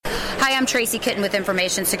Hi, I'm Tracy Kitten with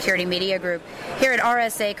Information Security Media Group here at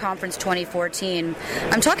RSA Conference 2014.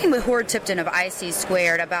 I'm talking with Hord Tipton of IC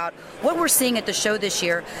Squared about what we're seeing at the show this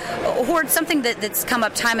year. Hord, something that's come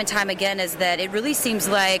up time and time again is that it really seems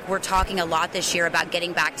like we're talking a lot this year about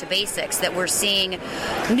getting back to basics, that we're seeing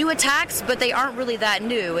new attacks, but they aren't really that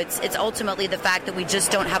new. It's ultimately the fact that we just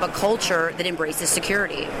don't have a culture that embraces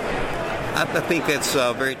security. I think that's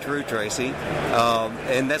very true, Tracy,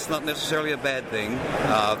 and that's not necessarily a bad thing.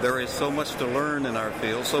 There is so much to learn in our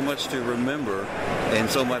field, so much to remember, and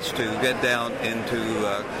so much to get down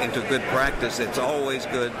into good practice. It's always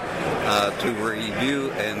good to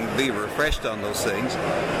review and be refreshed on those things.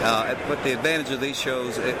 But the advantage of these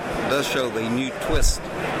shows, it does show the new twist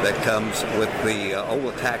that comes with the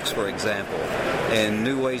old attacks, for example, and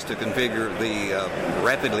new ways to configure the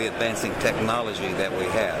rapidly advancing technology that we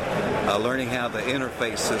have. Learning how to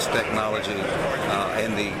interface this technology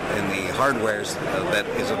and the hardwares that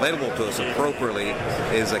is available to us appropriately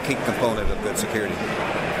is a key component of good security.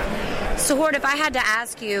 So, Hord, if I had to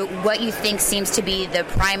ask you what you think seems to be the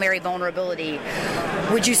primary vulnerability,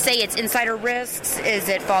 would you say it's insider risks? Is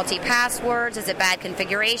it faulty passwords? Is it bad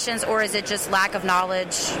configurations? Or is it just lack of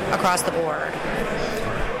knowledge across the board?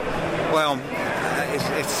 Well,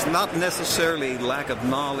 it's not necessarily lack of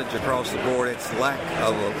knowledge across the board. It's lack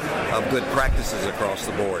of good practices across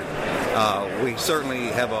the board. We certainly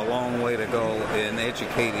have a long way to go in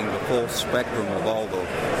educating the full spectrum of all the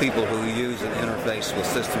people who use and interface with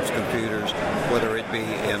systems computers, whether it be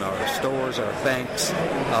in our stores, our banks,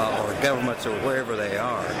 or governments, or wherever they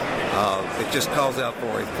are. It just calls out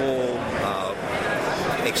for a full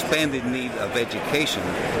expanded need of education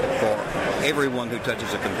for everyone who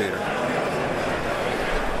touches a computer.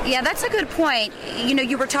 Yeah, that's a good point. You know,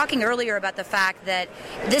 you were talking earlier about the fact that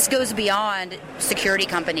this goes beyond security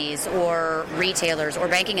companies or retailers or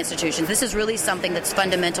banking institutions. This is really something that's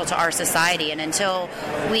fundamental to our society, and until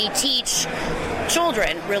we teach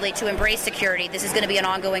children really to embrace security, this is going to be an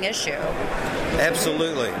ongoing issue.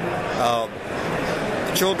 Absolutely.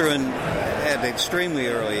 Children at an extremely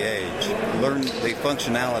early age learn the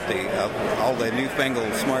functionality of all the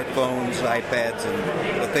newfangled smartphones, iPads,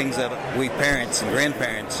 and the things that we parents and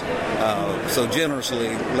grandparents so generously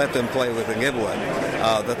let them play with and give away.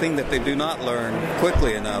 The thing that they do not learn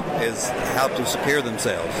quickly enough is how to secure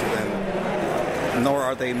themselves, nor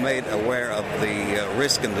are they made aware of the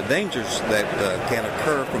risk and the dangers that can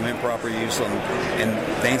occur from improper use and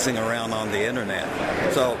dancing around on the internet.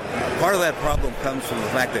 So part of that problem comes from the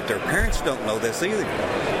fact that their parents don't know this either.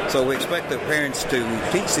 So we expect the parents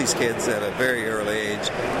to teach these kids at a very early age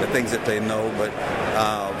the things that they know, but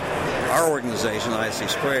our organization, IC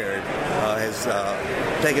Squared, has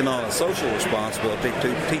taken on a social responsibility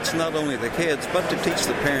to teach not only the kids, but to teach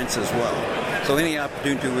the parents as well. So any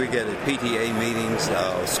opportunity we get at PTA meetings,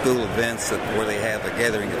 school events where they have a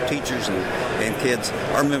gathering of teachers and kids,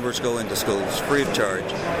 our members go into schools free of charge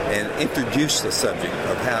and introduce the subject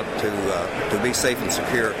of how to be safe and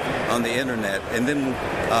secure on the internet. And then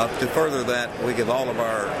to further that, we give all of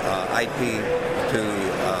our IP to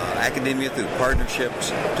academia through partnerships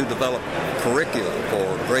to develop curricula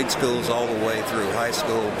for grade schools all the way through high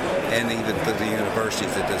school and even to the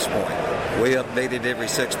universities at this point. We update it every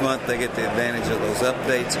 6 months. They get the advantage of those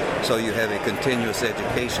updates, so you have a continuous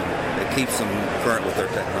education that keeps them current with their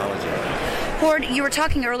technology. Hord, you were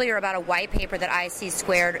talking earlier about a white paper that IC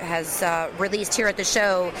Squared has released here at the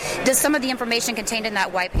show. Does some of the information contained in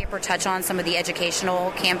that white paper touch on some of the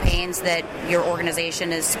educational campaigns that your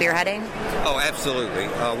organization is spearheading? Oh, absolutely.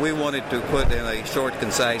 We wanted to put in a short,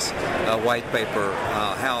 concise white paper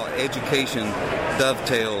how education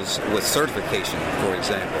dovetails with certification, for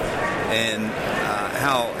example, and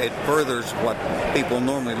how it furthers what people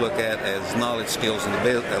normally look at as knowledge, skills, and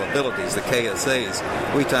abilities, the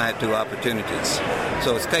KSAs. We tie it to opportunities.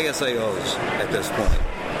 So it's KSAOs at this point.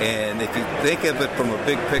 And if you think of it from a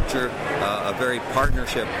big picture, a very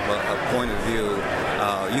partnership point of view,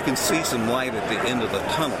 you can see some light at the end of the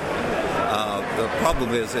tunnel. The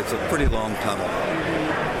problem is it's a pretty long tunnel.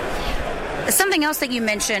 Something else that you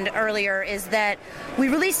mentioned earlier is that we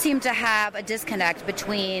really seem to have a disconnect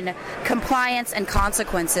between compliance and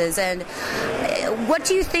consequences. And what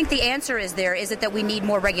do you think the answer is there? Is it that we need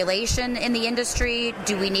more regulation in the industry?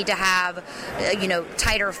 Do we need to have,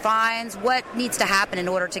 tighter fines? What needs to happen in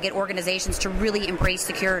order to get organizations to really embrace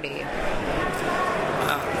security?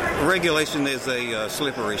 Regulation is a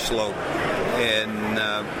slippery slope, and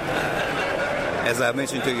as I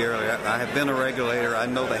mentioned to you earlier, I have been a regulator. I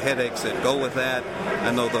know the headaches that go with that.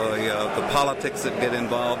 I know the politics that get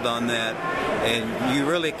involved on that. And you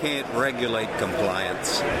really can't regulate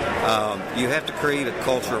compliance. You have to create a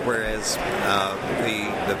culture whereas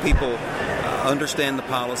the people understand the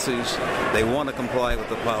policies, they want to comply with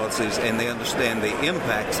the policies, and they understand the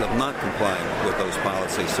impacts of not complying with those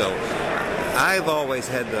policies. So I've always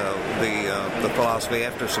had the philosophy,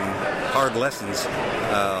 after some hard lessons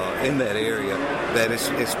in that area, that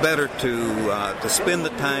it's better to spend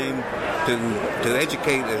the time to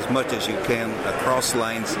educate as much as you can across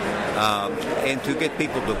lines, and to get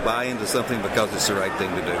people to buy into something because it's the right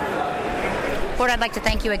thing to do. Hord, I'd like to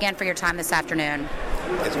thank you again for your time this afternoon.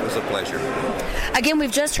 It was a pleasure. Again,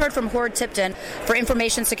 we've just heard from Hord Tipton for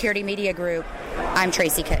Information Security Media Group. I'm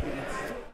Tracy Kitten.